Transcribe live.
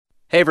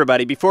Hey,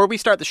 everybody. Before we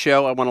start the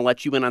show, I want to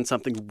let you in on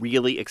something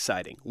really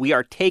exciting. We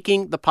are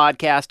taking the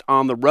podcast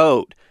on the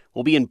road.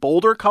 We'll be in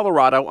Boulder,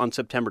 Colorado on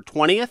September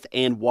 20th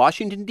and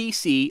Washington,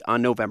 D.C.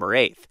 on November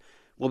 8th.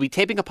 We'll be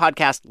taping a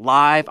podcast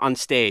live on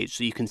stage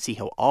so you can see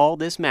how all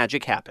this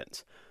magic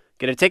happens.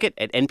 Get a ticket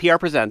at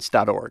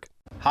nprpresents.org.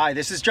 Hi,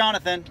 this is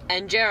Jonathan.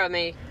 And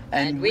Jeremy.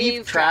 And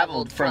we've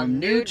traveled from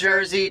New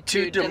Jersey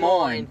to Des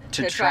Moines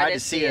to try to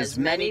see as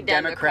many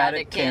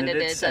Democratic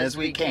candidates as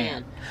we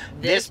can.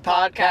 This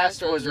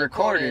podcast was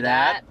recorded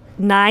at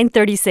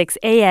 9:36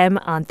 a.m.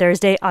 on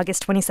Thursday,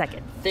 August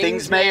 22nd.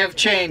 Things may have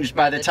changed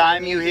by the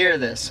time you hear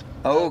this.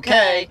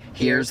 Okay,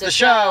 here's the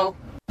show.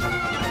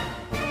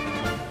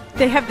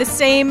 They have the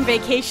same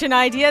vacation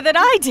idea that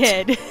I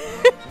did.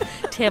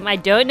 Tim, I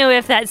don't know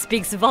if that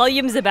speaks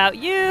volumes about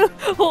you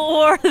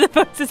or the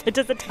folks who sent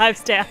us a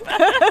timestamp.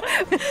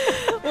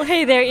 Well,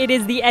 hey there. It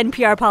is the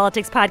NPR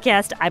Politics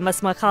Podcast. I'm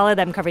Asma Khalid.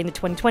 I'm covering the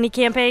 2020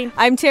 campaign.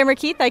 I'm Tamara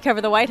Keith. I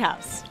cover the White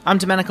House. I'm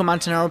Domenico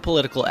Montanaro,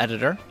 political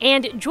editor.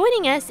 And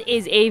joining us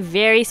is a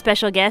very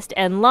special guest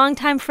and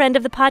longtime friend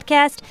of the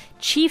podcast,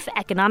 Chief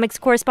Economics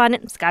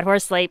Correspondent Scott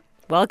Horsley.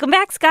 Welcome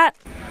back, Scott.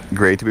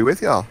 Great to be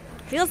with y'all.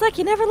 Feels like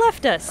you never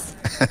left us.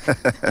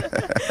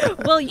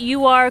 Well,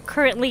 you are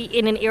currently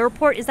in an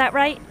airport, is that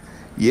right?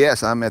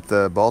 Yes, I'm at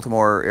the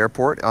Baltimore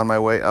airport on my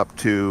way up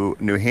to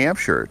New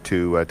Hampshire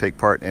to take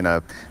part in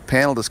a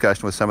panel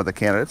discussion with some of the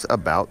candidates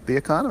about the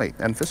economy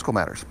and fiscal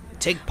matters.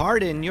 Take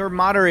part in, you're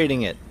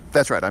moderating it.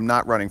 That's right, I'm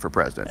not running for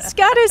president.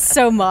 Scott is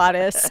so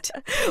modest.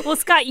 Well,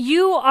 Scott,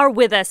 you are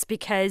with us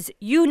because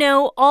you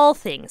know all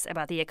things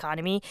about the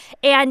economy.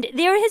 And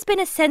there has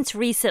been a sense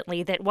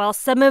recently that while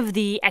some of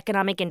the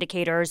economic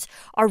indicators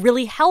are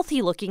really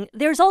healthy looking,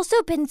 there's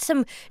also been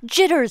some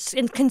jitters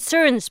and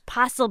concerns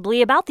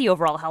possibly about the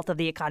overall health of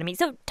the economy.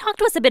 So talk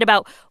to us a bit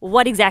about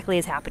what exactly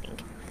is happening.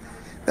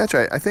 That's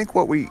right. I think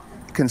what we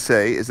can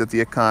say is that the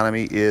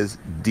economy is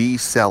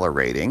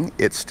decelerating.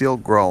 It's still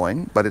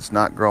growing, but it's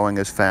not growing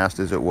as fast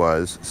as it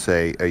was,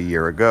 say, a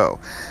year ago.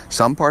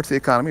 Some parts of the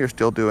economy are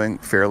still doing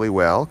fairly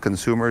well.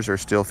 Consumers are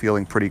still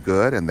feeling pretty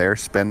good, and they're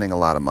spending a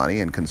lot of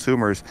money, and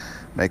consumers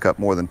make up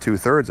more than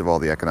 2/3 of all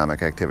the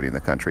economic activity in the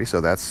country,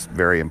 so that's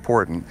very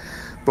important.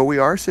 But we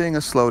are seeing a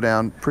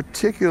slowdown,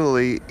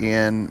 particularly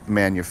in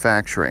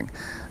manufacturing.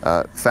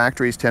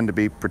 Factories tend to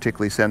be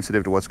particularly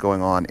sensitive to what's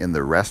going on in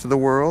the rest of the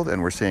world,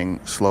 and we're seeing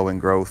slowing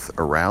growth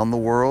around the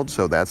world,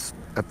 so that's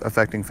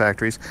affecting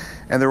factories.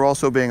 And they're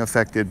also being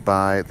affected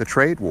by the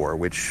trade war,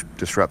 which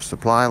disrupts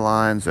supply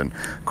lines and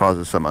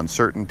causes some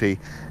uncertainty.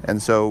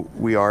 And so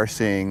we are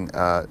seeing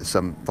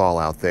some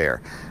fallout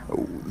there.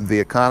 The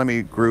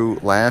economy grew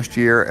last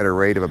year at a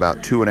rate of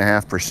about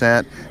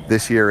 2.5%.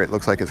 This year it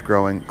looks like it's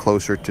growing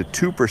closer to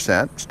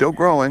 2%. Still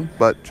growing,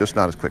 but just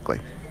not as quickly.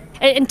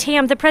 And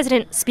Tam, the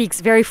president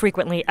speaks very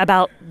frequently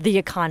about the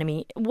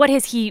economy. What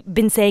has he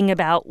been saying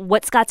about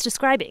what Scott's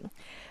describing?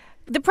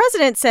 The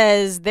president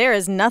says there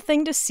is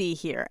nothing to see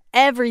here.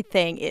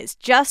 Everything is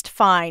just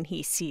fine.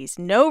 He sees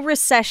no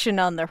recession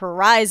on the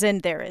horizon.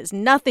 There is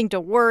nothing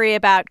to worry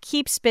about.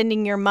 Keep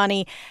spending your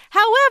money.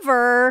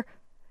 However,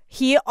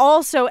 he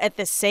also, at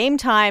the same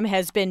time,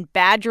 has been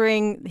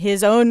badgering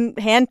his own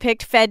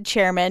handpicked Fed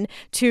chairman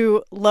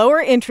to lower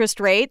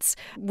interest rates,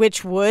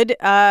 which would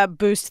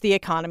boost the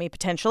economy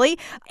potentially.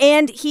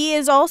 And he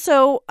is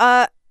also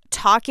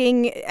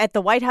talking at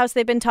the White House.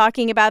 They've been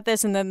talking about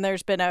this, and then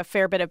there's been a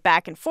fair bit of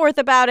back and forth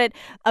about it,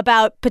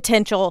 about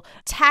potential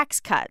tax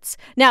cuts.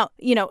 Now,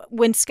 you know,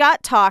 when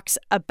Scott talks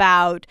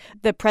about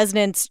the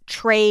president's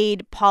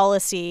trade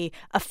policy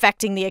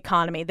affecting the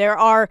economy, there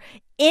are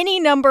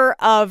any number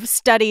of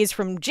studies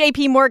from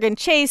J.P. Morgan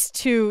Chase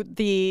to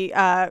the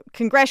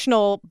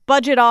Congressional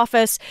Budget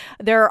Office.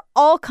 There are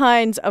all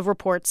kinds of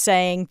reports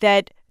saying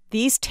that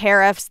these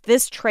tariffs,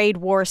 this trade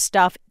war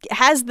stuff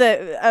has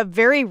a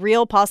very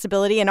real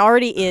possibility and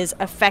already is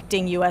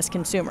affecting U.S.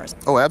 consumers.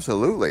 Oh,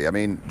 absolutely. I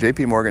mean,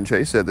 J.P. Morgan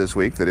Chase said this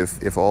week that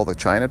if all the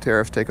China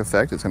tariffs take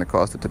effect, it's going to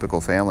cost a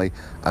typical family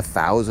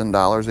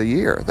 $1,000 a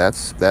year.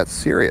 That's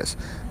serious.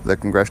 The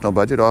Congressional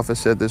Budget Office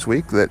said this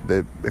week that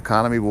the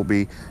economy will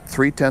be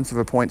 0.3 of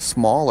a point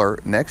smaller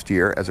next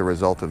year as a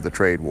result of the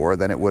trade war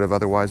than it would have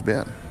otherwise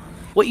been.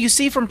 What you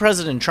see from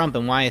President Trump,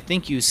 and why I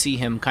think you see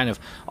him kind of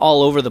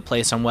all over the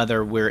place on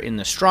whether we're in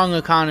the strong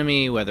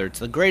economy, whether it's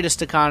the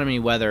greatest economy,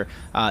 whether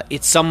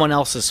it's someone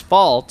else's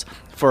fault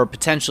for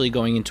potentially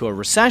going into a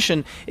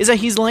recession, is that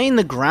he's laying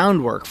the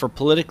groundwork for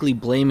politically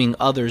blaming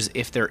others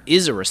if there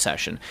is a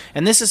recession.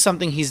 And this is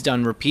something he's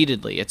done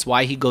repeatedly. It's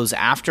why he goes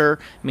after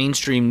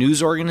mainstream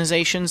news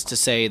organizations to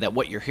say that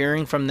what you're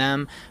hearing from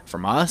them,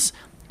 from us,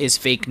 is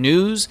fake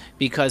news,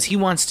 because he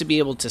wants to be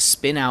able to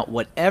spin out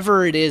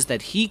whatever it is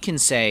that he can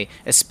say,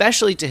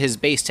 especially to his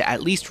base, to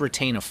at least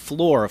retain a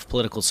floor of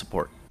political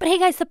support. But hey,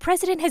 guys, the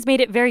president has made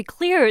it very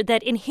clear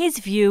that in his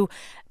view,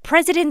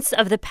 presidents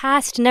of the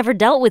past never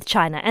dealt with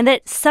China and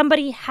that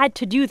somebody had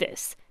to do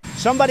this.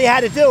 Somebody had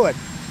to do it.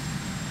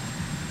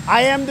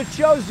 I am the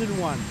chosen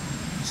one.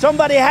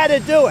 Somebody had to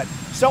do it.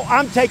 So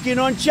I'm taking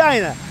on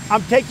China.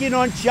 I'm taking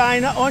on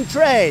China on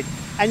trade.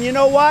 And you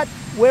know what?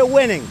 We're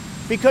winning.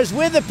 because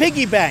we're the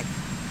piggy bank.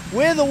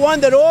 We're the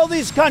one that all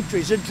these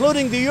countries,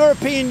 including the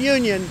European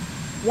Union,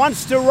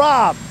 wants to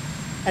rob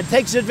and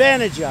takes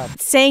advantage of.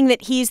 Saying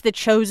that he's the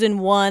chosen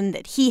one,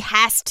 that he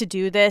has to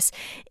do this,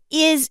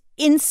 is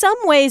in some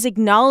ways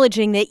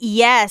acknowledging that,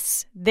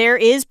 yes, there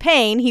is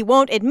pain. He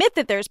won't admit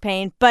that there's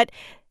pain, but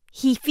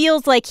he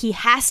feels like he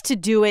has to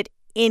do it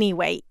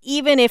anyway,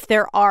 even if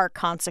there are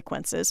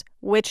consequences,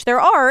 which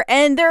there are,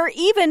 and there are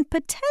even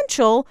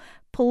potential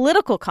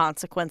political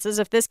consequences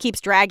if this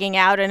keeps dragging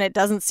out and it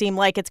doesn't seem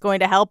like it's going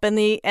to help and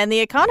the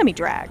economy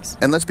drags.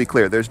 And let's be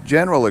clear, there's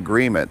general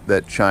agreement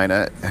that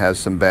China has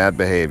some bad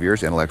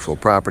behaviors, intellectual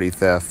property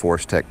theft,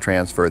 forced tech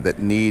transfer, that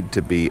need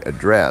to be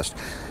addressed.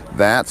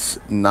 That's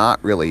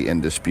not really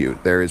in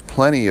dispute. There is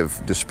plenty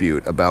of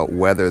dispute about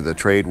whether the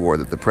trade war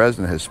that the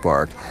president has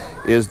sparked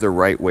is the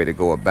right way to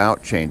go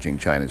about changing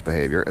China's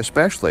behavior,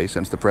 especially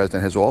since the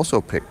president has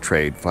also picked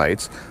trade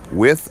fights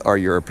with our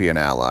European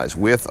allies,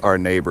 with our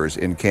neighbors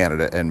in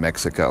Canada and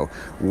Mexico,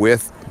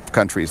 with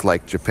countries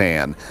like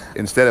Japan.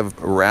 Instead of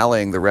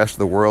rallying the rest of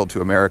the world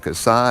to America's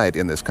side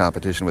in this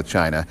competition with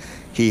China,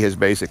 he has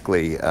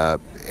basically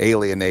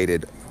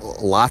alienated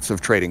lots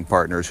of trading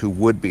partners who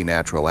would be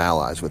natural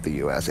allies with the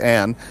U.S.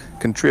 and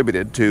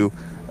contributed to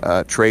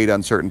trade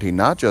uncertainty,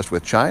 not just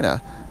with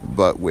China,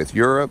 but with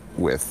Europe,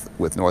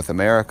 with North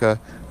America,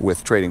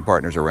 with trading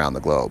partners around the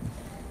globe.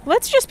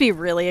 Let's just be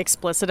really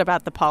explicit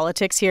about the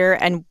politics here,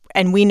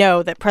 and we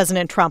know that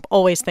President Trump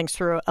always thinks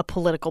through a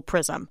political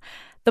prism.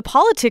 The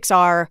politics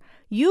are,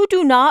 you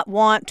do not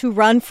want to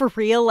run for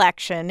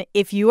re-election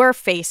if you are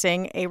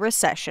facing a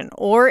recession,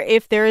 or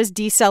if there is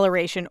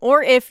deceleration,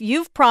 or if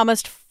you've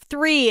promised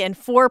 3% and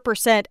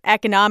 4%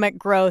 economic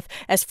growth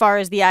as far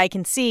as the eye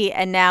can see,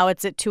 and now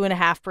it's at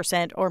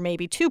 2.5% or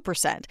maybe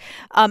 2%.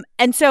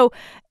 And so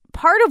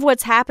part of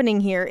what's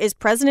happening here is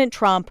President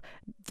Trump,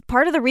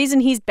 part of the reason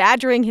he's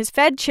badgering his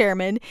Fed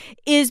chairman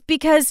is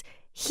because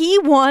he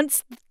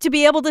wants to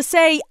be able to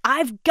say,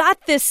 I've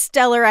got this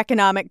stellar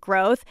economic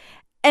growth.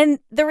 And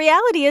the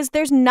reality is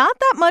there's not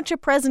that much a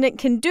president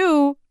can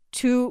do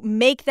to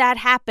make that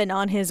happen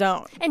on his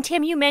own. And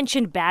Tim, you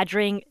mentioned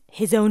badgering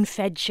his own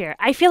Fed chair.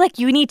 I feel like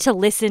you need to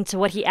listen to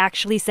what he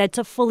actually said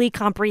to fully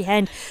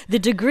comprehend the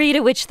degree to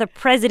which the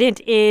president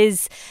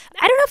is,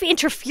 I don't know if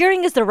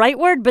interfering is the right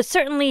word, but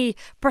certainly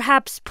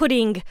perhaps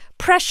putting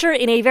pressure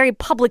in a very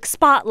public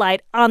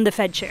spotlight on the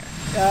Fed chair.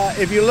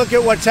 If you look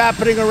at what's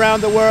happening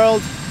around the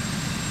world,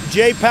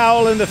 Jay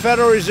Powell and the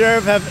Federal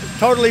Reserve have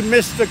totally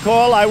missed the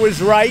call. I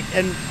was right,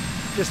 and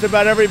just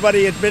about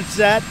everybody admits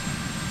that.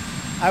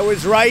 I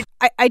was right.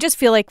 I just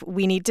feel like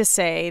we need to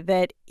say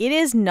that it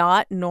is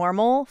not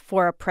normal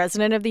for a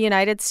president of the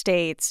United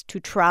States to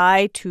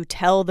try to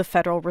tell the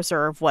Federal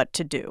Reserve what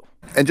to do.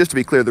 And just to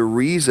be clear, the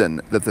reason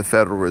that the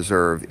Federal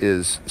Reserve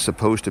is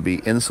supposed to be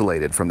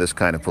insulated from this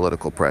kind of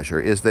political pressure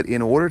is that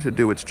in order to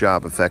do its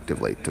job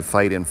effectively, to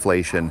fight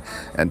inflation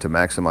and to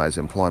maximize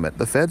employment,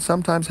 the Fed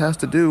sometimes has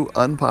to do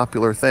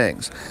unpopular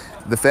things.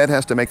 The Fed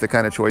has to make the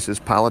kind of choices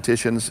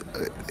politicians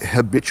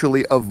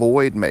habitually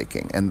avoid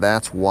making, and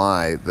that's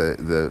why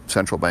the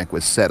central bank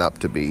was set up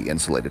to be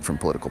insulated from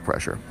political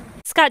pressure.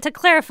 Scott, to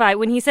clarify,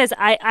 when he says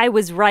I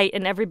was right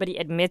and everybody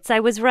admits I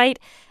was right,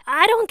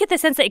 I don't get the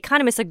sense that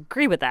economists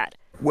agree with that.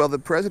 Well, the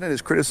president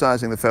is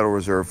criticizing the Federal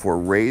Reserve for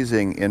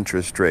raising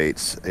interest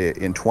rates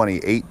in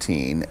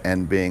 2018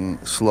 and being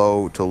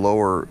slow to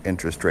lower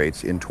interest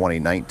rates in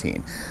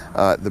 2019.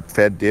 The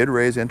Fed did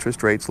raise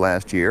interest rates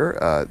last year.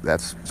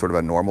 That's sort of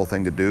a normal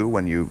thing to do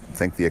when you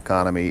think the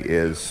economy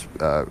is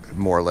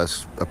more or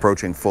less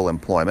approaching full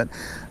employment.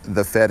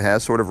 The Fed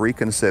has sort of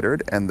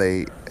reconsidered, and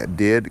they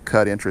did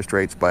cut interest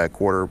rates by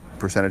 0.25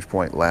 percentage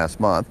point last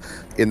month.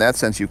 In that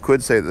sense, you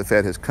could say that the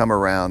Fed has come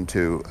around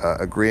to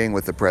agreeing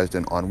with the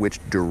president on which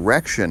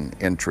direction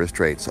interest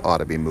rates ought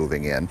to be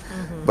moving in.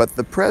 Mm-hmm. But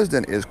the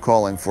president is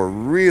calling for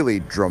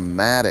really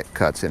dramatic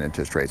cuts in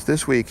interest rates.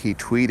 This week, he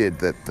tweeted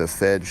that the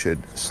Fed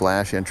should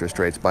slash interest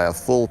rates by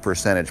 1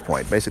 percentage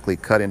point, basically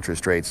cut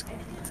interest rates,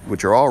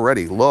 which are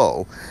already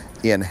low,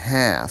 in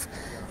half.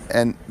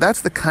 And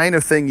that's the kind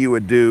of thing you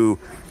would do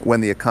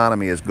when the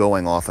economy is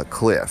going off a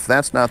cliff.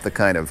 That's not the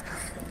kind of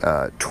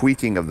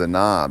tweaking of the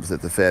knobs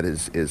that the Fed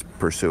is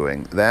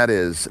pursuing. That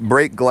is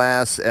break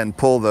glass and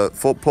pull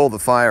the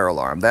fire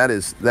alarm.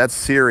 That's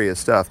serious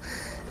stuff.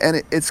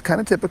 And it's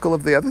kind of typical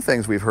of the other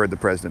things we've heard the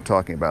president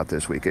talking about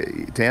this week.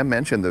 Tam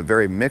mentioned the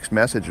very mixed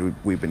message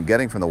we've been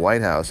getting from the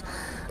White House.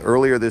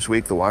 Earlier this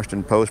week, the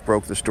Washington Post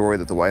broke the story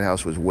that the White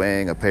House was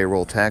weighing a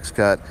payroll tax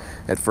cut.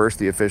 At first,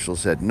 the officials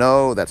said,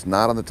 no, that's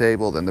not on the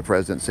table. Then the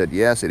president said,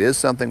 yes, it is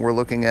something we're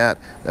looking at.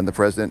 Then the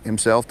president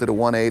himself did a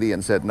 180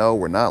 and said, no,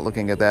 we're not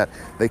looking at that.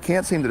 They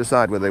can't seem to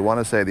decide whether they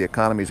want to say the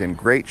economy's in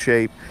great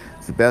shape,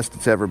 it's the best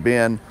it's ever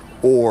been,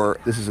 or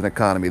this is an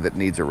economy that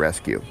needs a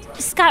rescue.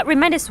 Scott,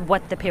 remind us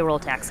what the payroll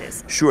tax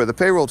is. Sure. The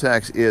payroll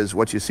tax is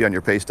what you see on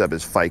your pay stub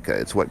is FICA.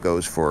 It's what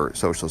goes for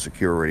Social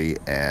Security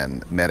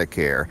and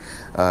Medicare.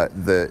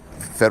 The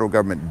federal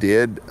government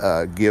did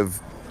give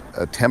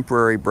a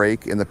temporary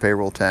break in the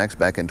payroll tax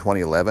back in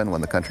 2011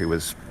 when the country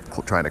was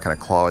trying to kind of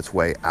claw its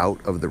way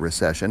out of the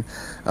recession.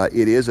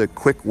 It is a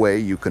quick way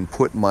you can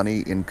put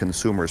money in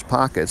consumers'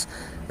 pockets.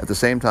 At the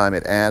same time,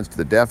 it adds to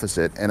the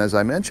deficit. And as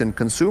I mentioned,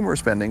 consumer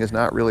spending is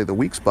not really the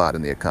weak spot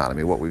in the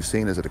economy. What we've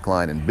seen is a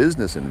decline in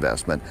business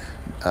investment.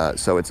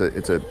 So it's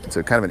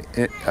a kind of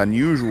an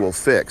unusual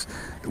fix.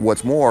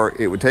 What's more,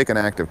 it would take an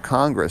act of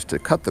Congress to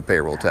cut the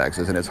payroll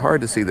taxes, and it's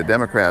hard to see the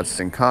Democrats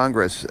in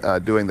Congress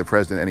doing the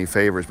president any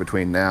favors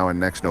between now and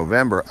next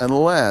November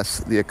unless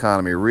the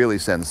economy really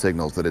sends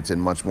signals that it's in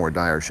much more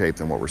dire shape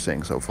than what we're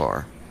seeing so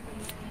far.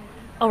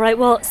 All right,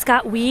 well,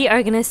 Scott, we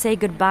are going to say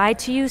goodbye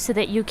to you so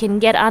that you can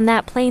get on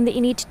that plane that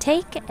you need to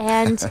take.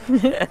 And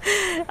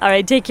all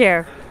right, take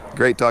care.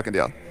 Great talking to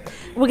y'all.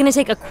 We're going to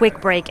take a quick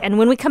break, and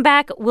when we come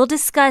back, we'll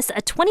discuss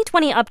a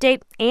 2020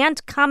 update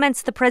and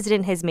comments the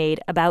president has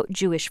made about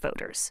Jewish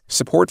voters.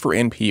 Support for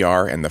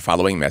NPR and the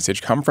following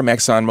message come from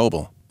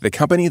ExxonMobil, the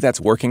company that's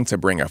working to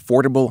bring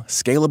affordable,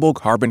 scalable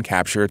carbon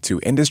capture to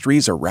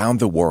industries around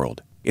the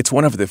world. It's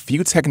one of the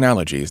few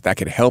technologies that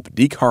could help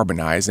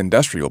decarbonize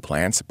industrial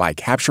plants by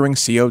capturing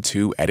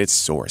CO2 at its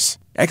source.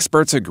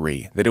 Experts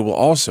agree that it will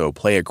also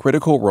play a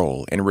critical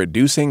role in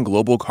reducing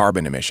global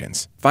carbon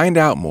emissions. Find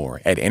out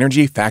more at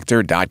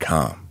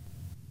energyfactor.com.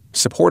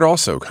 Support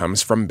also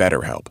comes from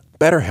BetterHelp.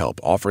 BetterHelp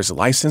offers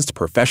licensed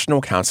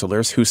professional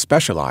counselors who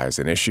specialize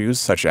in issues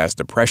such as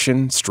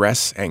depression,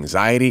 stress,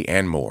 anxiety,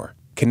 and more.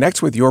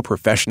 Connect with your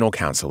professional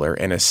counselor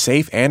in a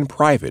safe and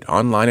private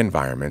online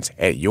environment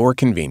at your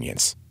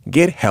convenience.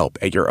 Get help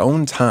at your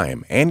own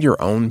time and your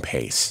own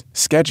pace.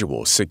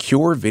 Schedule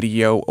secure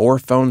video or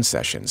phone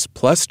sessions,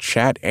 plus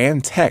chat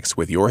and text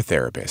with your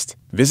therapist.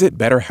 Visit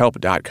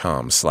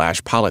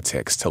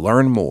BetterHelp.com/politics to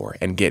learn more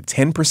and get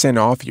 10%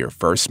 off your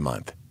first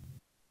month.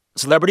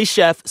 Celebrity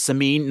chef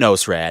Samin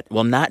Nosrat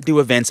will not do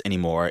events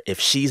anymore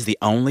if she's the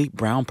only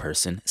brown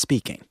person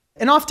speaking.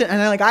 And often,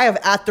 I have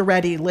at the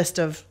ready list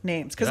of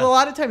names because a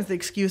lot of times the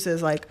excuse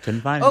is like,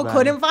 couldn't find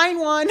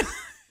one.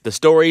 The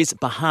stories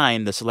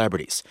behind the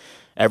celebrities.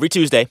 Every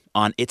Tuesday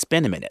on It's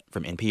Been a Minute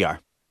from NPR.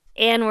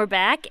 And we're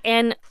back,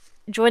 and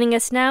joining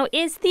us now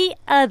is the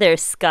other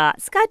Scott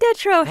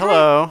Detrow.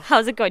 Hello. Hi.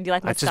 How's it going? Do you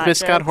like my I just Scott miss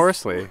Scott jokes?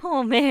 Horsley.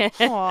 Oh, man.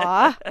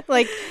 Aw.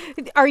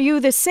 Are you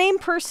the same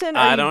person? Are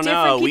I you don't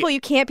different know. people? You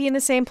can't be in the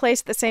same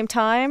place at the same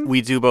time? We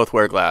do both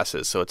wear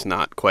glasses, so it's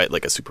not quite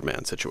like a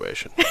Superman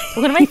situation.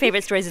 One of my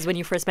favorite stories is when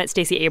you first met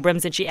Stacey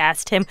Abrams and she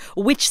asked him,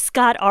 which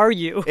Scott are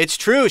you? It's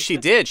true. She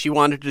did. She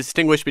wanted to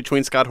distinguish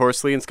between Scott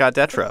Horsley and Scott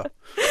Detrow.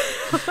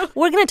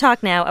 We're going to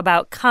talk now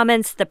about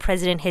comments the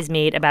president has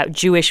made about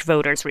Jewish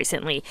voters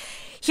recently.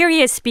 Here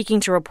he is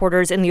speaking to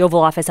reporters in the Oval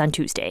Office on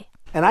Tuesday.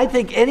 And I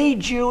think any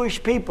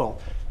Jewish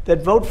people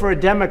that vote for a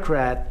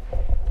Democrat,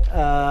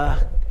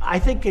 I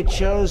think it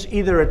shows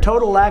either a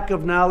total lack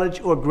of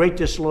knowledge or great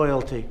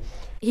disloyalty.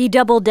 He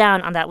doubled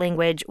down on that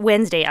language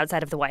Wednesday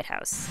outside of the White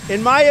House.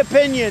 In my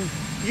opinion,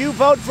 you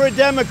vote for a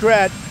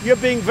Democrat, you're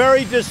being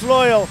very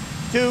disloyal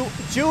to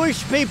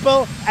Jewish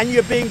people, and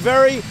you're being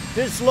very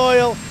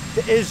disloyal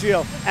to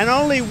Israel. And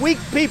only weak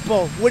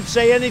people would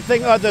say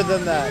anything other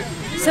than that.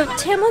 So,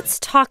 Tim, let's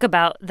talk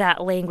about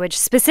that language,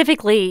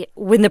 specifically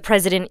when the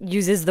president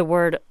uses the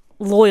word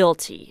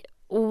loyalty.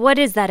 What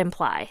does that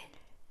imply?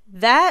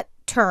 That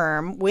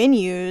term, when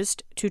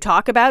used to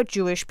talk about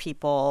Jewish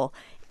people,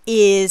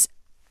 is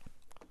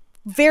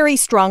very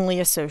strongly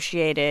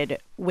associated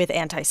with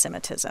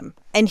anti-Semitism.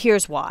 And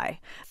here's why.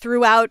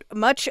 Throughout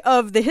much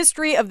of the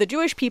history of the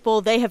Jewish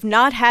people, they have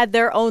not had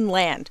their own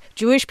land.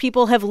 Jewish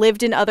people have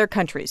lived in other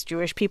countries.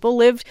 Jewish people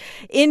lived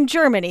in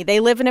Germany.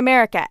 They live in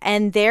America.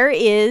 And there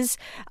is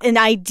an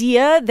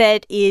idea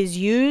that is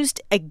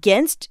used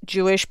against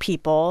Jewish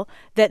people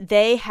that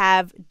they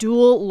have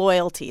dual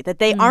loyalty, that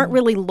they aren't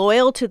really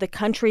loyal to the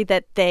country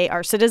that they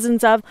are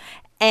citizens of.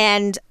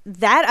 And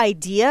that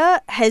idea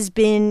has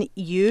been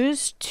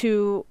used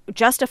to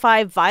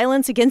justify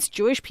violence against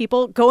Jewish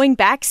people going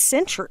back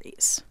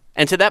centuries.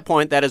 And to that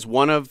point, that is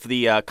one of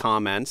the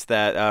comments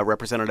that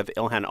Representative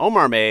Ilhan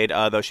Omar made,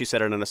 though she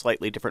said it in a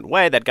slightly different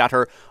way, that got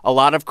her a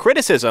lot of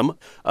criticism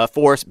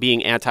for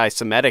being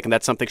anti-Semitic. And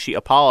that's something she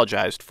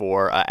apologized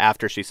for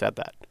after she said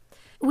that.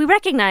 We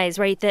recognize,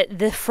 right, that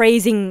the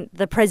phrasing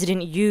the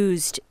president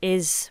used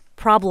is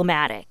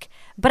problematic.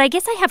 But I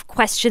guess I have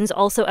questions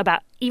also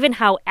about even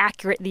how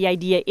accurate the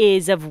idea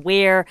is of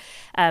where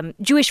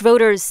Jewish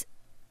voters'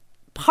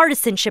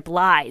 partisanship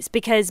lies.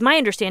 Because my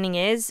understanding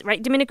is,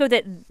 right, Domenico,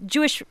 that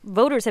Jewish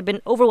voters have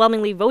been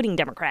overwhelmingly voting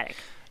Democratic.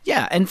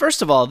 Yeah, and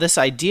first of all, this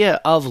idea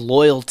of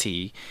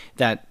loyalty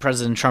that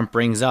President Trump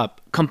brings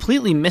up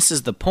completely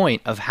misses the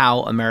point of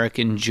how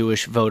American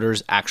Jewish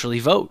voters actually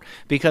vote,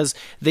 because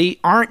they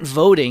aren't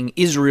voting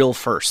Israel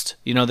first.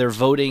 You know, they're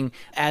voting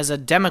as a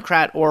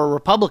Democrat or a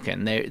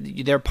Republican.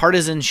 Their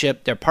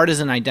partisanship, their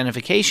partisan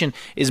identification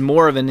is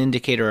more of an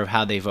indicator of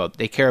how they vote.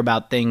 They care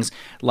about things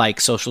like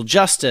social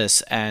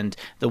justice and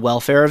the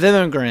welfare of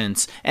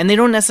immigrants, and they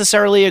don't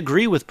necessarily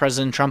agree with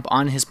President Trump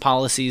on his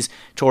policies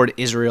toward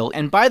Israel.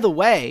 And by the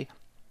way,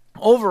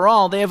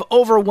 overall, they have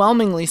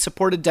overwhelmingly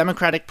supported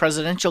Democratic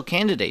presidential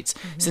candidates.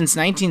 Since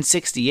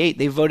 1968,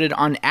 they voted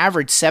on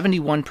average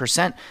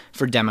 71%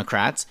 for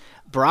Democrats.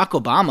 Barack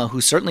Obama, who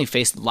certainly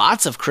faced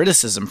lots of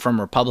criticism from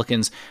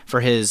Republicans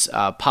for his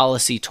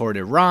policy toward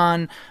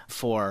Iran,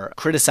 for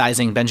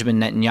criticizing Benjamin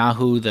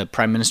Netanyahu, the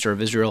prime minister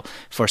of Israel,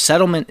 for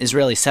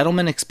Israeli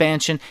settlement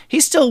expansion, he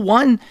still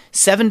won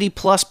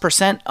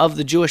 70+% of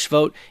the Jewish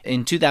vote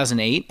in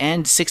 2008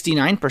 and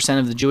 69%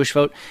 of the Jewish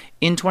vote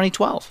in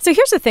 2012. So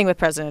here's the thing with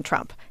President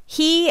Trump.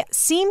 He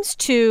seems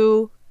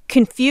to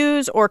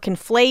confuse or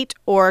conflate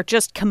or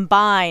just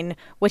combine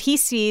what he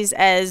sees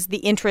as the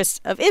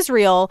interests of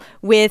Israel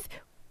with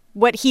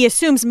what he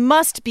assumes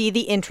must be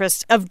the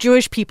interests of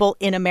Jewish people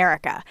in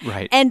America.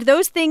 Right. And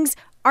those things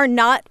are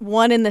not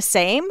one and the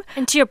same.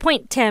 And to your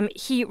point, Tim,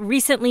 he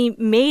recently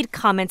made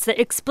comments that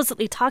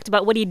explicitly talked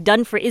about what he'd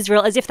done for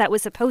Israel as if that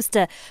was supposed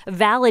to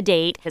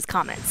validate his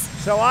comments.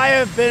 So I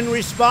have been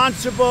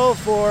responsible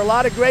for a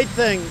lot of great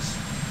things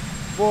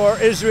for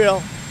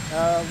Israel.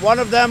 One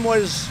of them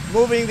was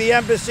moving the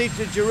embassy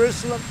to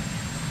Jerusalem,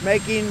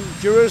 making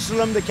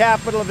Jerusalem the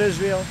capital of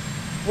Israel.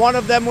 One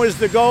of them was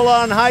the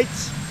Golan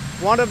Heights.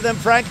 One of them,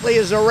 frankly,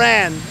 is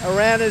Iran.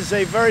 Iran is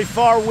a very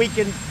far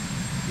weakened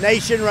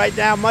nation right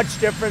now, much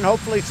different.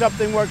 Hopefully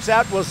something works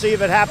out. We'll see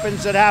if it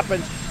happens, it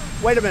happens.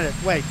 Wait a minute.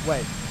 Wait.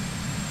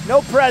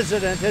 No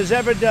president has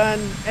ever done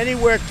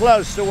anywhere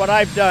close to what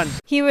I've done.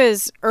 He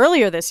was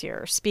earlier this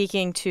year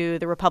speaking to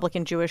the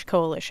Republican Jewish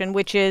Coalition,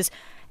 which is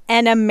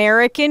an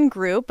American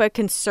group, a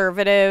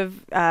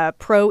conservative,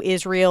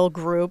 pro-Israel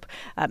group,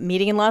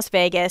 meeting in Las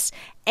Vegas.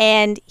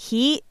 And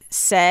he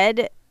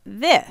said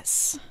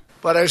this.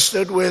 But I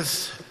stood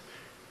with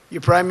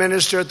your prime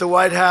minister at the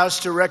White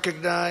House to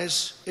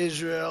recognize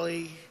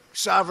Israeli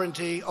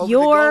sovereignty over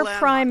your the Golan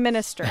prime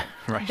minister.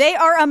 Right. They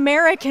are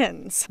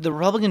Americans. The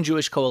Republican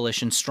Jewish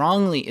Coalition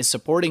strongly is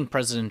supporting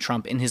President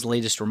Trump in his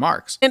latest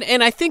remarks.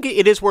 And I think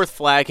it is worth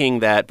flagging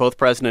that both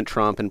President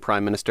Trump and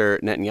Prime Minister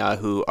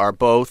Netanyahu are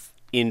both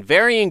in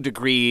varying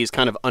degrees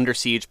kind of under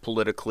siege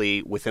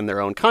politically within their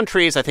own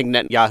countries. I think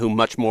Netanyahu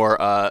much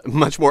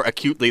more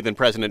acutely than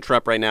President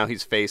Trump right now.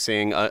 He's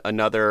facing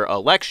another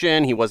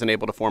election. He wasn't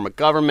able to form a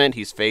government.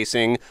 He's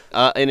facing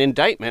an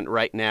indictment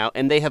right now.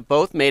 And they have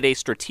both made a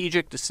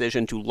strategic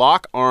decision to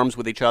lock arms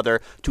with each other,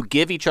 to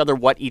give each other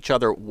what each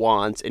other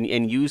wants,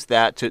 and use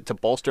that to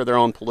bolster their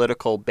own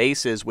political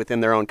bases within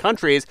their own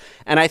countries.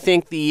 And I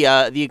think the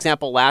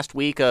example last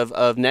week of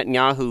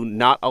Netanyahu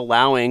not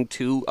allowing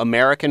two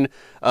American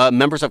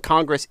members of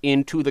Congress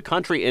into the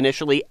country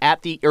initially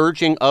at the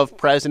urging of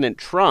President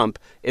Trump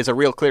is a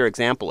real clear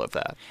example of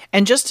that.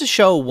 And just to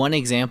show one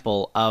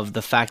example of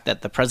the fact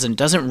that the president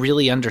doesn't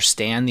really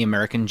understand the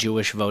American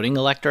Jewish voting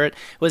electorate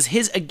was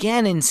his,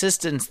 again,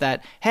 insistence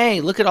that,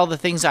 hey, look at all the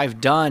things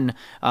I've done,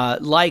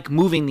 like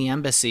moving the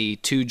embassy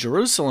to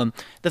Jerusalem.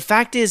 The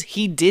fact is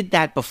he did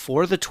that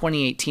before the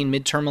 2018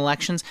 midterm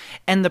elections,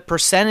 and the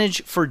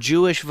percentage for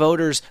Jewish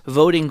voters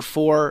voting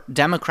for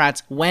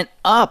Democrats went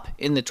up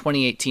in the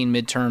 2018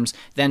 midterms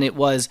than it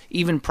was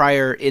even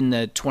prior in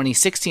the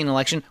 2016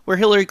 election, where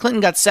Hillary Clinton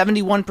got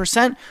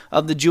 71%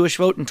 of the Jewish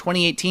vote. In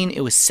 2018,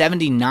 it was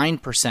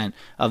 79%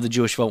 of the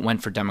Jewish vote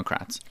went for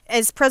Democrats.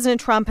 As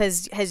President Trump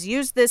has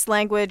used this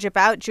language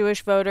about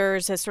Jewish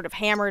voters, has sort of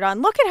hammered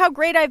on, look at how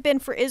great I've been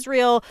for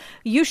Israel,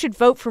 you should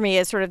vote for me,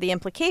 as sort of the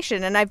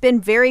implication. And I've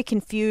been very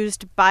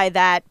confused by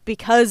that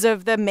because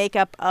of the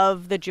makeup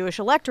of the Jewish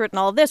electorate and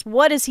all of this.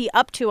 What is he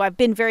up to? I've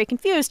been very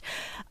confused.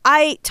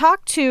 I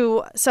talked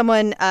to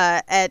someone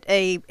at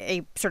a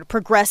sort of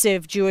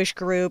progressive Jewish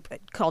group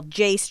called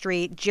J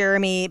Street,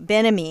 Jeremy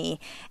Ben-Ami,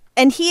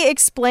 and he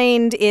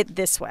explained it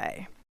this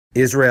way.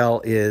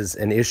 Israel is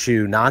an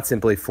issue not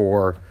simply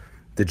for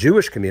the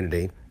Jewish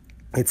community.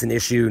 It's an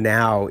issue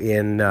now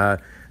in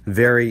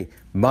very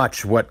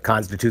much what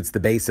constitutes the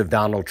base of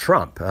Donald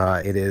Trump.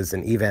 It is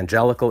an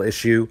evangelical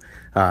issue.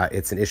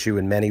 It's an issue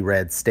in many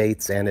red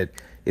states, and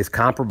it is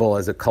comparable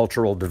as a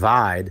cultural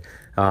divide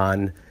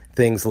on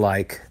things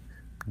like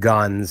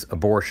guns,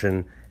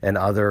 abortion, and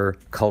other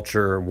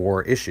culture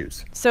war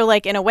issues. So,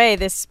 like, in a way,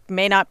 this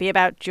may not be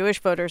about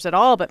Jewish voters at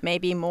all, but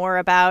maybe more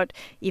about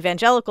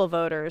evangelical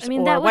voters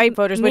or white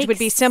voters, which would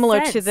be similar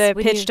to the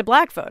pitch to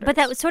black voters. But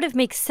that would sort of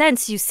make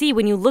sense, you see,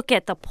 when you look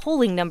at the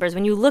polling numbers,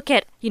 when you look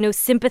at,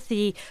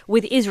 sympathy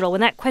with Israel.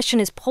 When that question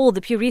is polled,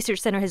 the Pew Research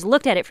Center has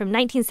looked at it from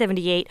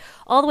 1978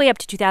 all the way up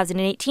to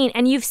 2018.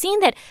 And you've seen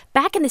that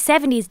back in the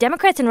 70s,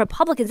 Democrats and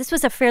Republicans, this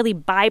was a fairly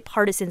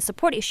bipartisan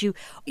support issue.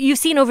 You've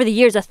seen over the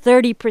years a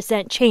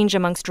 30% change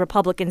amongst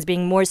Republicans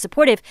being more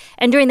supportive.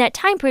 And during that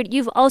time period,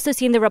 you've also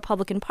seen the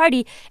Republican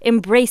Party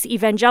embrace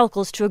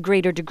evangelicals to a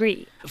greater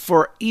degree.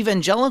 For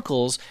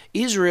evangelicals,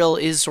 Israel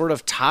is sort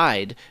of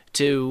tied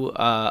to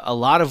a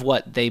lot of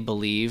what they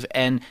believe,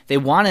 and they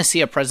want to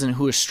see a president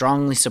who is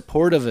strongly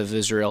supportive of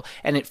Israel,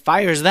 and it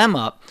fires them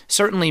up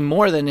certainly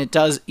more than it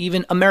does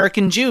even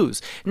American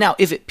Jews. Now,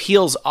 if it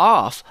peels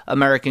off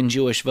American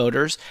Jewish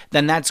voters,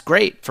 then that's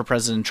great for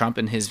President Trump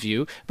in his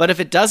view, but if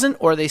it doesn't,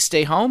 or they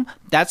stay home,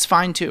 that's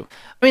fine too.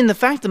 I mean, the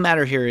fact of the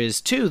matter here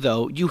is, too,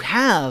 though, you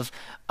have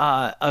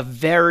a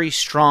very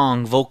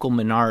strong vocal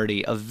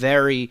minority, a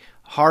very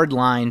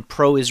hardline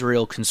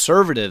pro-Israel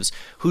conservatives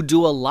who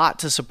do a lot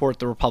to support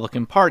the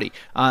Republican Party.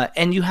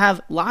 And you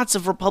have lots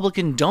of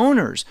Republican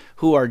donors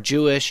who are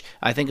Jewish.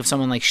 I think of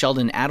someone like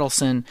Sheldon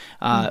Adelson,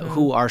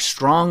 who are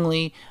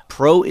strongly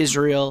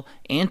pro-Israel,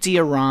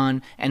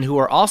 anti-Iran, and who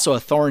are also a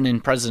thorn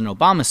in President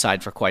Obama's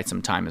side for quite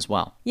some time as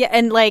well. Yeah,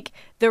 and like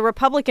the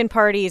Republican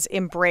Party's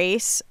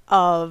embrace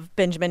of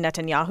Benjamin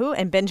Netanyahu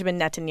and Benjamin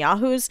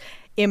Netanyahu's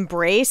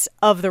embrace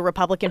of the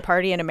Republican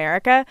Party in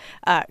America,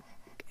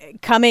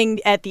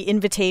 coming at the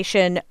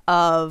invitation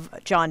of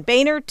John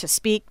Boehner to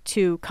speak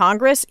to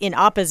Congress in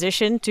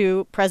opposition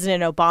to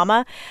President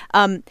Obama.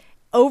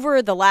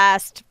 Over the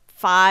last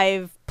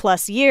 5+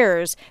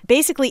 years,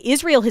 basically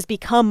Israel has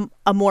become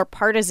a more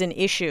partisan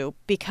issue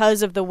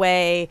because of the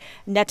way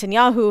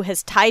Netanyahu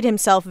has tied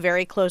himself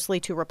very closely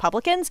to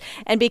Republicans,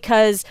 and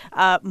because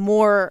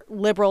more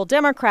liberal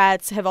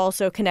Democrats have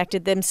also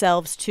connected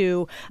themselves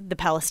to the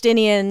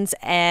Palestinians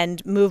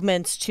and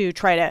movements to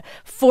try to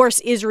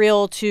force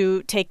Israel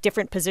to take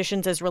different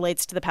positions as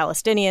relates to the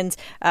Palestinians,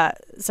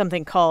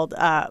 something called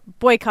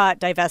boycott,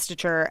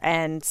 divestiture,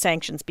 and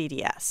sanctions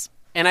BDS.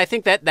 And I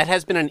think that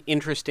has been an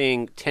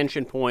interesting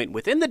tension point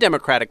within the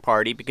Democratic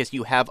Party, because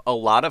you have a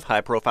lot of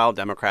high-profile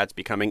Democrats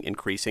becoming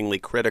increasingly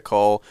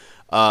critical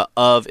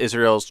of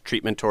Israel's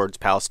treatment towards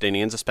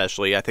Palestinians,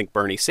 especially, I think,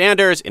 Bernie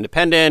Sanders,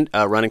 independent,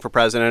 running for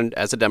president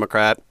as a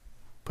Democrat.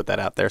 Put that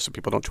out there so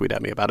people don't tweet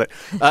at me about it,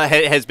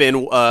 has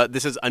been,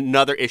 this is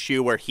another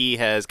issue where he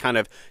has kind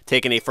of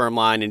taken a firm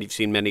line, and you've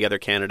seen many other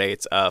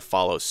candidates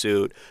follow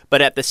suit.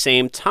 But at the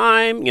same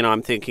time,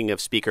 I'm thinking of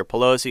Speaker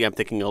Pelosi, I'm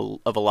thinking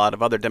of a lot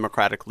of other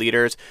Democratic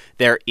leaders.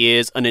 There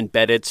is an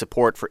embedded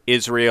support for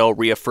Israel,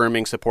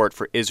 reaffirming support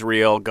for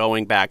Israel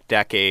going back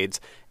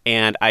decades.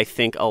 And I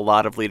think a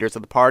lot of leaders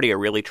of the party are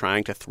really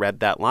trying to thread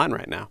that line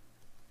right now.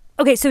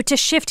 Okay, so to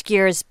shift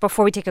gears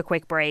before we take a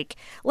quick break,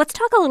 let's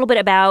talk a little bit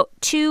about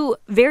two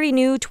very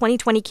new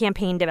 2020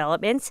 campaign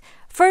developments.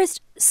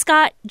 First,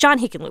 Scott, John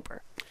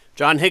Hickenlooper.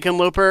 John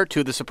Hickenlooper,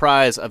 to the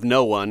surprise of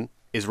no one,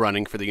 is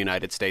running for the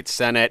United States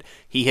Senate.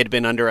 He had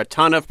been under a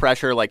ton of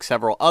pressure, like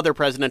several other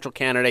presidential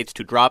candidates,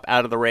 to drop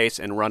out of the race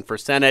and run for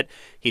Senate.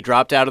 He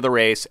dropped out of the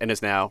race and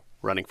is now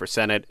running for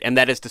Senate, and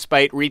that is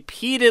despite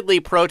repeatedly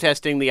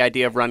protesting the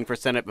idea of running for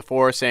Senate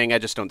before, saying, I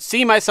just don't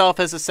see myself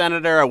as a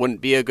senator. I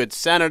wouldn't be a good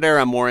senator.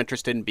 I'm more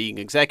interested in being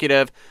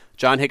executive.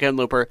 John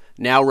Hickenlooper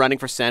now running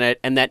for Senate,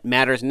 and that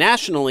matters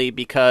nationally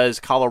because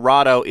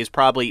Colorado is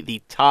probably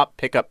the top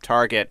pickup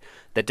target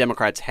that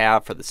Democrats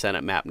have for the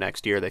Senate map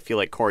next year. They feel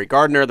like Cory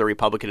Gardner, the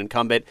Republican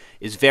incumbent,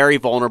 is very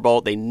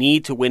vulnerable. They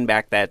need to win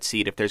back that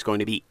seat if there's going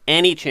to be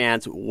any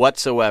chance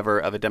whatsoever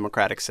of a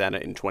Democratic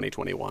Senate in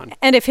 2021.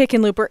 And if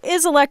Hickenlooper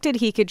is elected,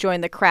 he could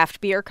join the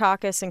craft beer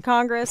caucus in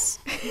Congress.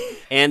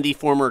 And the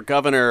former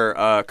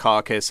governor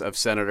caucus of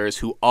senators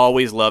who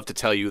always love to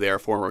tell you they are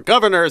former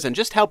governors and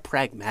just how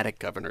pragmatic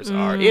governors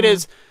are. It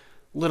is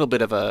a little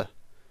bit of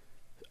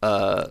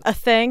a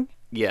thing?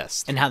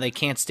 Yes. And how they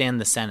can't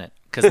stand the Senate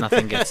because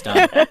nothing gets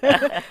done.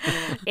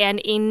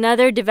 And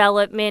another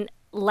development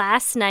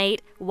last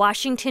night,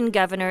 Washington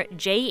Governor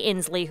Jay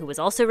Inslee, who was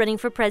also running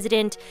for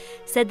president,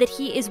 said that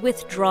he is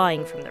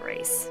withdrawing from the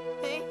race.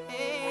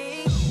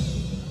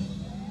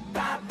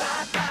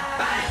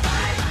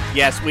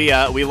 Yes,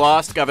 we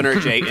lost Governor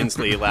Jay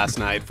Inslee last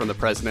night from the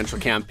presidential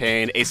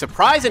campaign. A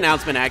surprise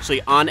announcement,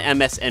 actually, on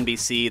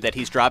MSNBC that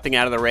he's dropping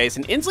out of the race.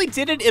 And Inslee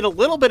did it in a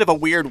little bit of a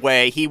weird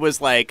way. He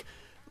was like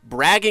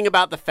bragging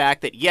about the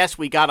fact that, yes,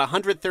 we got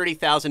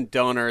 130,000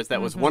 donors.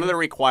 That was one of the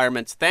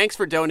requirements. Thanks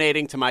for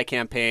donating to my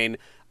campaign.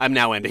 I'm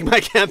now ending my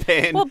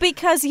campaign. Well,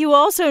 because you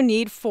also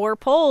need 4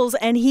 polls,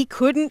 and he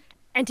couldn't.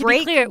 And to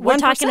be clear, we're 1%.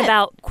 talking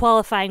about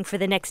qualifying for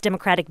the next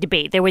Democratic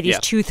debate. There were these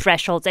 2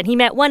 thresholds, and he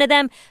met one of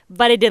them,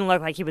 but it didn't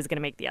look like he was going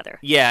to make the other.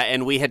 Yeah,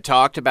 and we had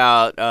talked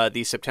about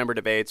these September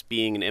debates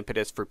being an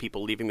impetus for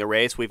people leaving the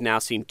race. We've now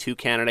seen 2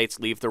 candidates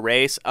leave the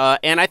race,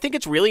 and I think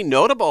it's really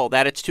notable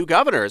that it's 2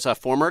 governors, a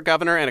former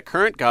governor and a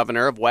current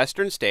governor of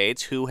Western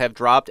states who have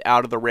dropped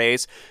out of the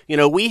race.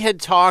 We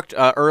had talked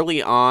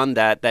early on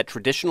that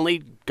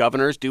traditionally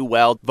governors do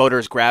well.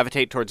 Voters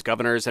gravitate towards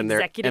governors and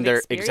their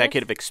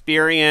executive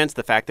experience,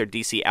 the fact they're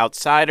DC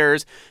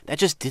outsiders. That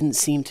just didn't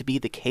seem to be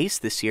the case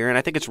this year. And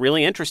I think it's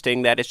really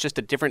interesting that it's just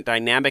a different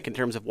dynamic in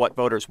terms of what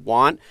voters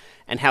want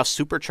and how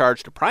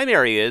supercharged a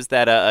primary is,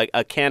 that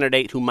a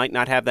candidate who might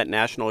not have that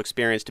national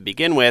experience to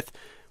begin with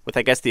with,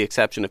 I guess, the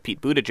exception of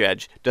Pete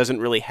Buttigieg, doesn't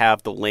really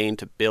have the lane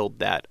to build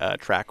that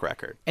track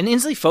record. And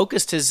Inslee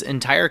focused his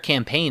entire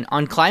campaign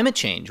on climate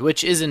change,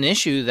 which is an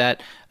issue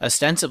that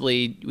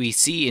ostensibly we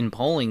see in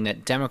polling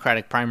that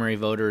Democratic primary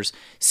voters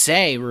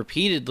say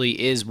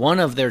repeatedly is one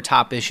of their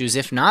top issues,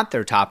 if not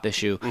their top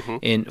issue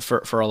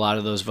for a lot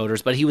of those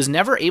voters. But he was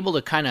never able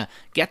to kind of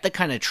get the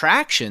kind of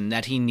traction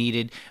that he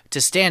needed to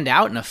stand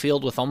out in a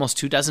field with almost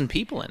 24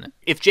 people in it.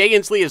 If Jay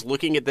Inslee is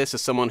looking at this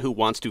as someone who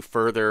wants to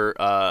further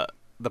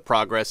the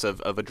progress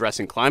of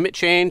addressing climate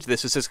change,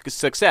 this is a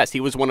success. He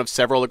was one of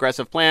several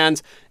aggressive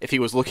plans. If he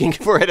was looking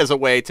for it as a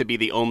way to be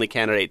the only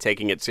candidate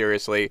taking it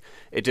seriously,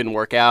 it didn't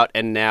work out.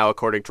 And now,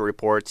 according to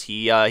reports,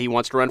 he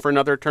wants to run for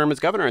another term as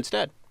governor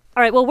instead.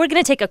 All right, well, we're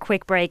going to take a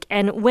quick break.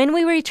 And when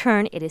we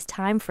return, it is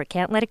time for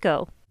Can't Let It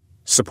Go.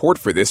 Support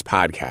for this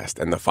podcast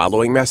and the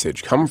following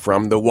message come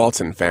from the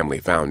Walton Family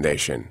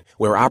Foundation,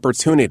 where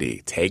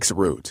opportunity takes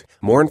root.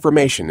 More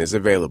information is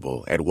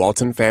available at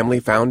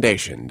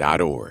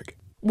waltonfamilyfoundation.org.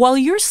 While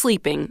you're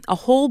sleeping, a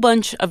whole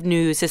bunch of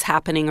news is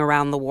happening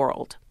around the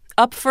world.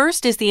 Up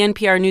first is the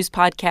NPR News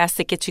podcast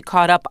that gets you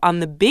caught up on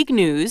the big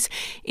news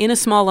in a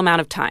small amount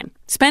of time.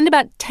 Spend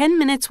about 10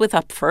 minutes with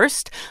Up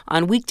First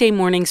on weekday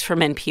mornings from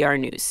NPR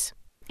News.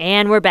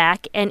 And we're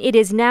back, and it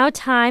is now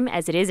time,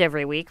 as it is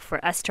every week,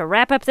 for us to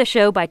wrap up the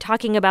show by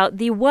talking about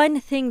the one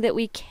thing that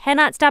we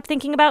cannot stop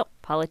thinking about,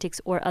 politics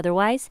or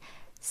otherwise.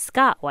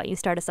 Scott, why don't you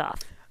start us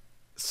off?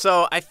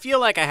 So I feel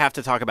like I have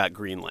to talk about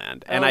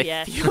Greenland, and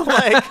yes. feel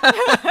like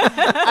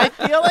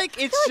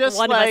it's just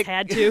one like of us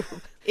had to.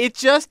 It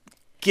just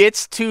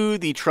gets to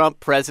the Trump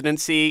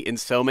presidency in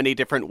so many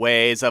different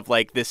ways of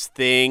like this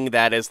thing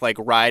that is like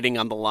riding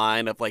on the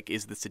line of like,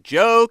 is this a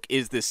joke?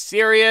 Is this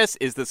serious?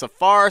 Is this a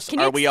farce? Can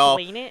you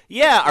explain it?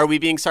 Yeah, are we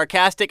being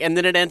sarcastic? And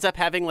then it ends up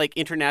having like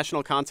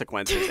international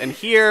consequences. And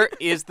here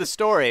is the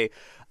story.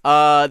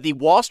 The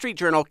Wall Street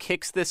Journal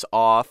kicks this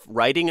off,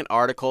 writing an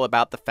article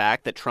about the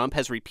fact that Trump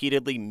has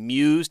repeatedly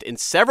mused in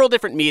several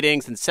different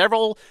meetings and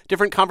several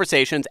different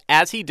conversations,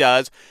 as he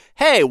does,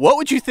 hey, what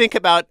would you think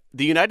about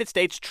the United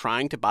States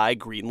trying to buy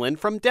Greenland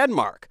from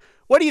Denmark?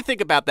 What do you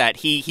think about that?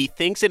 He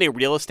thinks in a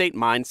real estate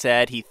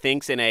mindset. He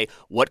thinks in a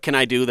what can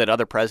I do that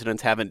other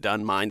presidents haven't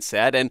done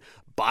mindset. And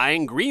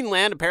buying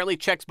Greenland apparently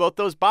checks both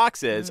those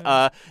boxes.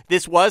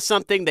 This was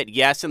something that,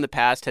 yes, in the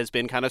past has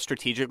been kind of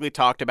strategically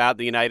talked about in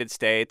the United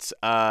States,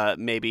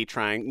 maybe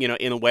trying,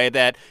 in a way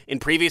that in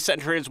previous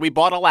centuries we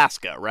bought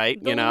Alaska,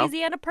 right? The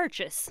Louisiana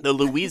Purchase. The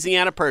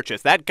Louisiana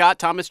Purchase. That got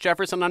Thomas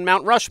Jefferson on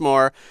Mount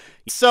Rushmore.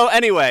 So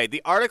anyway,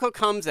 the article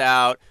comes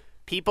out.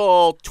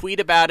 People tweet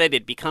about it.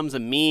 It becomes a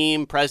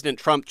meme. President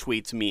Trump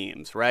tweets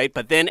memes, right?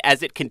 But then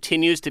as it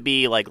continues to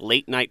be like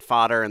late night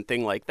fodder and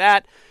thing like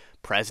that,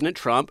 President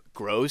Trump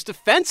grows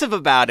defensive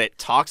about it,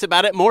 talks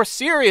about it more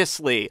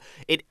seriously.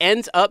 It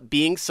ends up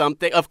being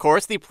something. Of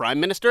course, the Prime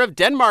Minister of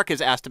Denmark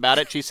is asked about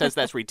it. She says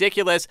that's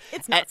ridiculous.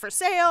 It's not for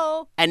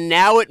sale. And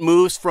now it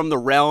moves from the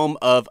realm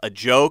of a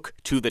joke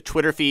to the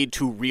Twitter feed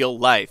to real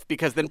life,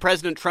 because then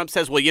President Trump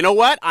says, well, you know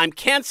what? I'm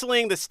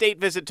canceling the state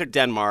visit to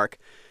Denmark.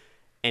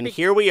 And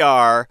here we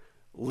are,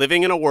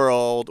 living in a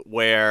world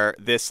where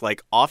this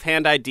like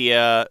offhand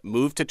idea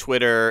moved to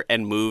Twitter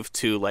and moved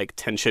to like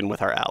tension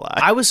with our ally.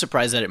 I was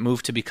surprised that it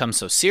moved to become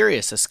so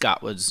serious, as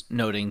Scott was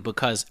noting,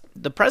 because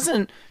the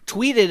president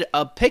tweeted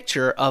a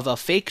picture of a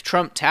fake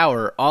Trump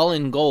tower all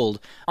in gold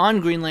on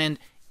Greenland,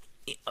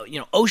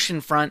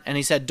 oceanfront, and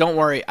he said, don't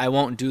worry, I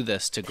won't do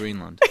this to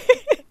Greenland.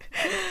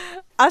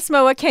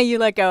 Asma, what can't you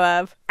let go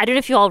of? I don't know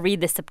if you all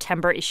read the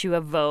September issue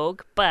of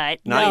Vogue, but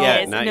not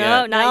yet. Not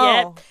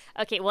yet.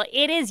 Okay, well,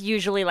 it is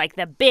usually like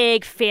the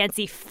big,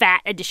 fancy, fat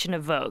edition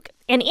of Vogue.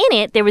 And in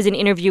it, there was an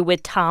interview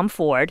with Tom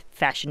Ford,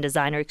 fashion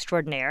designer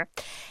extraordinaire.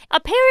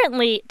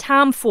 Apparently,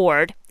 Tom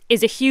Ford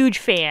is a huge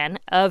fan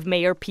of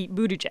Mayor Pete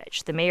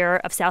Buttigieg, the mayor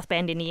of South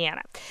Bend,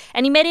 Indiana.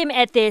 And he met him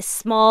at this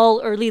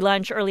small early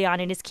lunch early on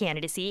in his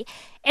candidacy.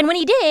 And when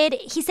he did,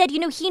 he said,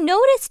 he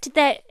noticed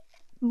that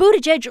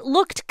Buttigieg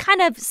looked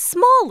kind of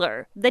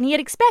smaller than he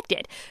had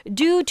expected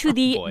due to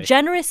the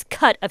generous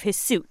cut of his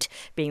suit,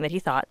 being that he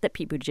thought that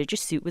Pete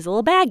Buttigieg's suit was a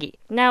little baggy.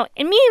 Now,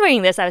 in me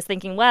reading this, I was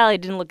thinking, well, it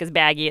didn't look as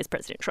baggy as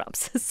President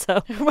Trump's.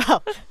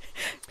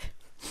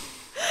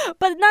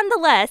 But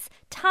nonetheless,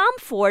 Tom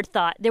Ford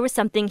thought there was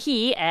something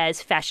he,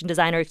 as fashion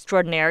designer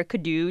extraordinaire,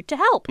 could do to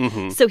help.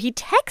 So he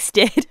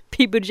texted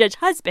Pete Buttigieg's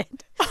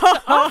husband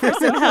to offer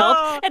some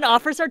help and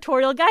offer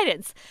sartorial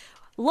guidance.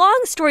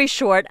 Long story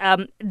short,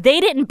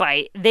 they didn't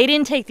bite. They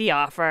didn't take the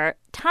offer.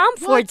 Tom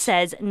Ford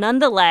says,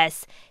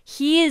 nonetheless,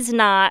 he is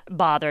not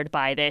bothered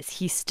by this.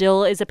 He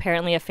still is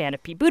apparently a fan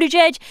of Pete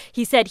Buttigieg.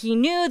 He said he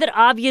knew that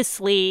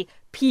obviously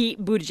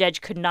Pete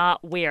Buttigieg could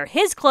not wear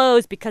his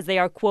clothes because they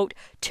are, quote,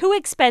 too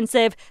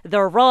expensive,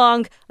 they're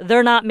wrong,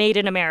 they're not made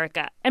in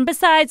America. And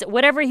besides,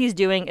 whatever he's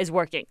doing is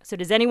working. So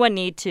does anyone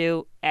need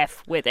to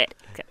F with it?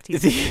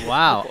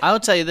 Wow. I will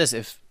tell you this,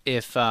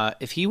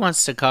 if he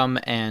wants to come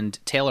and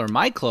tailor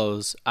my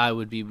clothes, I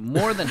would be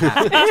more than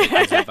happy to take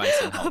his advice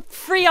and help.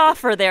 Free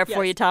offer there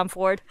for you, Tom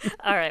Ford.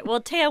 All right.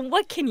 Well, Tam,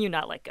 what can you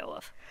not let go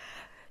of?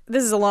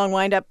 this is a long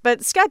windup,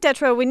 but Scott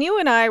Detrow, when you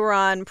and I were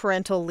on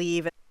parental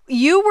leave,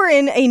 you were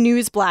in a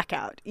news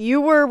blackout. You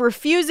were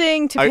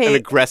refusing to pay... An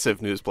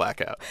aggressive news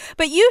blackout.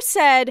 But you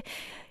said,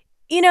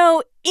 in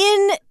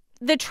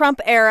the Trump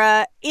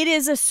era, it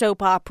is a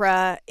soap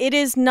opera. It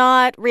is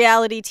not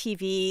reality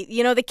TV.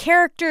 The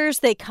characters,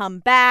 they come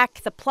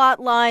back. The plot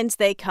lines,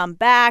 they come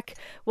back.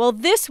 Well,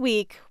 this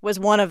week was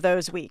one of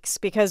those weeks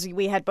because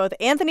we had both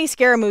Anthony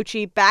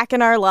Scaramucci back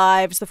in our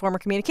lives, the former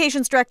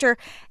communications director,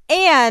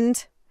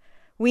 and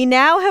we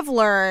now have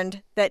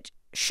learned that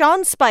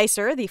Sean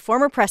Spicer, the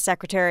former press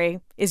secretary,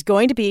 is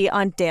going to be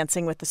on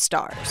Dancing with the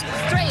Stars.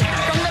 Straight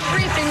from the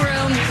briefing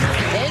room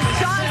is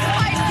Sean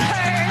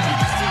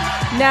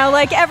Spicer. Now,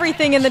 like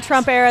everything in the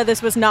Trump era,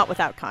 this was not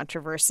without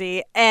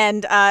controversy.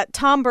 And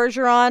Tom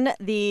Bergeron,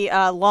 the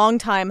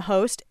longtime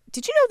host,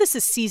 did you know this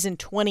is season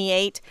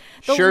 28?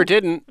 Sure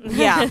didn't.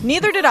 Yeah,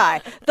 neither did I.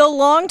 The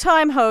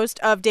longtime host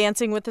of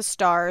Dancing with the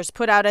Stars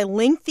put out a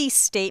lengthy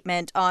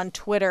statement on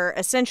Twitter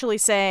essentially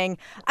saying,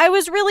 I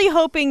was really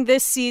hoping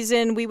this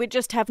season we would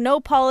just have no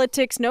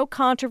politics, no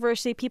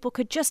controversy. People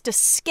could just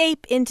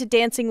escape into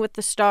Dancing with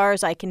the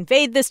Stars. I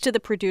conveyed this to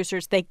the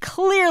producers. They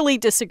clearly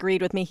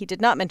disagreed with me. He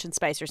did not mention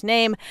Spicer's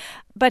name,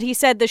 but he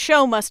said the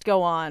show must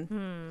go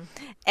on.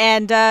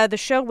 And the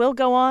show will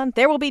go on.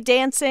 There will be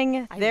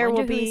dancing. I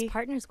wonder who his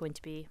partner's going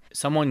to be.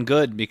 Someone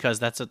good, because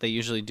that's what they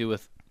usually do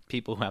with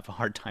people who have a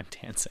hard time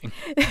dancing.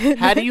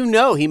 How do you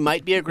know? He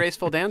might be a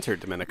graceful dancer,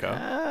 Domenico.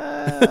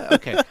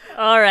 Okay.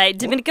 All right,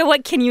 Domenico,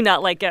 what can you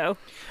not let go?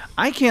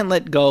 I can't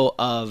let go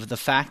of the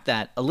fact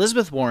that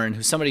Elizabeth Warren,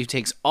 who's somebody who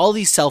takes all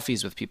these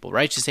selfies with people,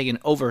 right? She's taken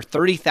over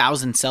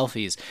 30,000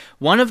 selfies.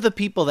 One of the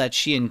people that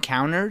she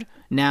encountered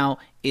now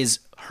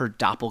is her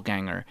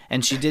doppelganger,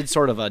 and she did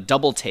sort of a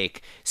double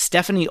take.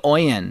 Stephanie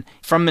Oyen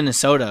from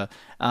Minnesota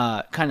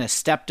kind of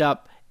stepped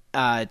up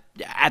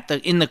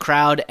in the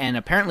crowd, and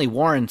apparently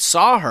Warren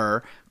saw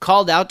her,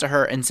 called out to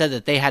her, and said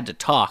that they had to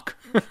talk.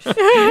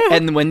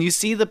 And when you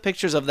see the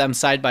pictures of them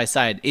side by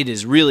side, it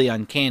is really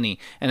uncanny.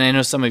 And I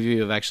know some of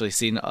you have actually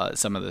seen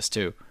some of this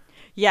too.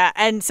 Yeah,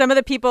 and some of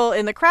the people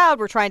in the crowd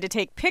were trying to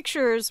take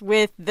pictures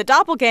with the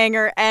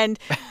doppelganger, and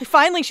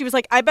finally she was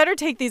like, I better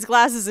take these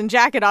glasses and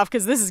jacket off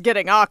because this is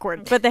getting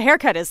awkward. But the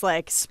haircut is,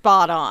 like,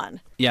 spot on.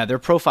 Yeah, their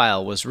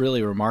profile was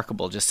really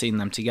remarkable, just seeing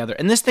them together.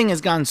 And this thing has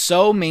gone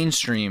so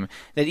mainstream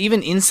that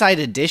even Inside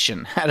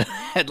Edition had a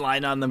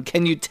headline on them.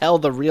 Can you tell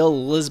the real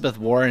Elizabeth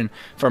Warren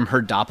from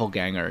her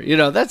doppelganger?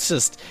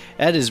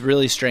 That is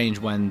really strange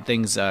when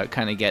things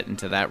kind of get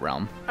into that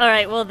realm. All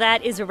right, well,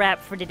 that is a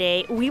wrap for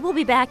today. We will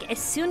be back as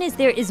soon as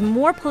there is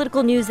more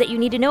political news that you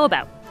need to know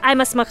about. I'm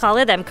Asma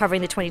Khalid. I'm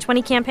covering the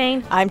 2020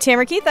 campaign. I'm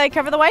Tamara Keith. I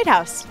cover the White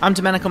House. I'm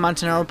Domenico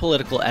Montanaro,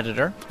 political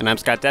editor. And I'm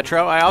Scott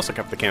Detrow. I also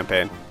cover the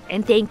campaign.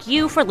 And thank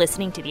you for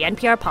listening to the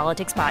NPR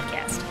Politics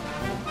Podcast.